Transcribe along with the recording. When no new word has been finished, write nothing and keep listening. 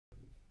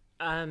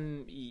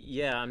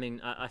Yeah, I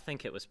mean, I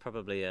think it was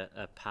probably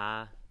a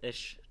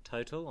par-ish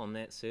total on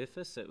that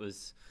surface. It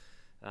was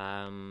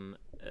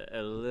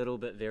a little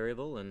bit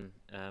variable and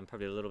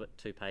probably a little bit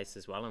too pace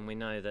as well. And we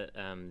know that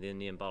the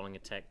Indian bowling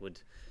attack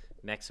would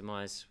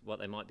maximise what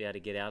they might be able to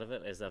get out of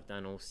it, as they've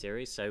done all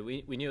series. So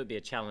we knew it would be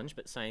a challenge,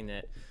 but saying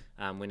that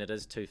when it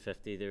is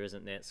 250, there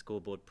isn't that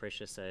scoreboard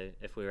pressure. So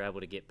if we were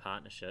able to get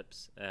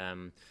partnerships,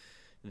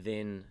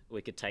 then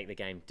we could take the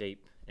game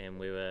deep, and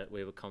we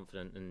were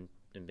confident in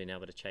being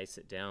able to chase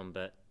it down.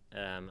 But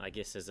I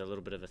guess there's a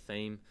little bit of a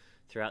theme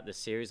throughout this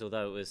series.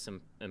 Although it was some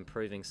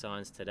improving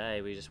signs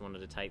today, we just wanted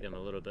to take them a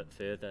little bit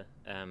further,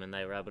 and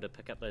they were able to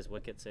pick up those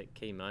wickets at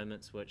key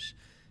moments, which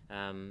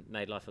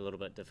made life a little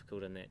bit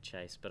difficult in that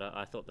chase. But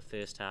I thought the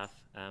first half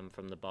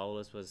from the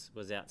bowlers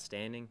was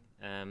outstanding,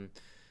 and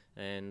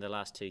the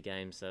last two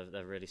games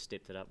they've really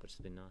stepped it up, which has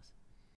been nice.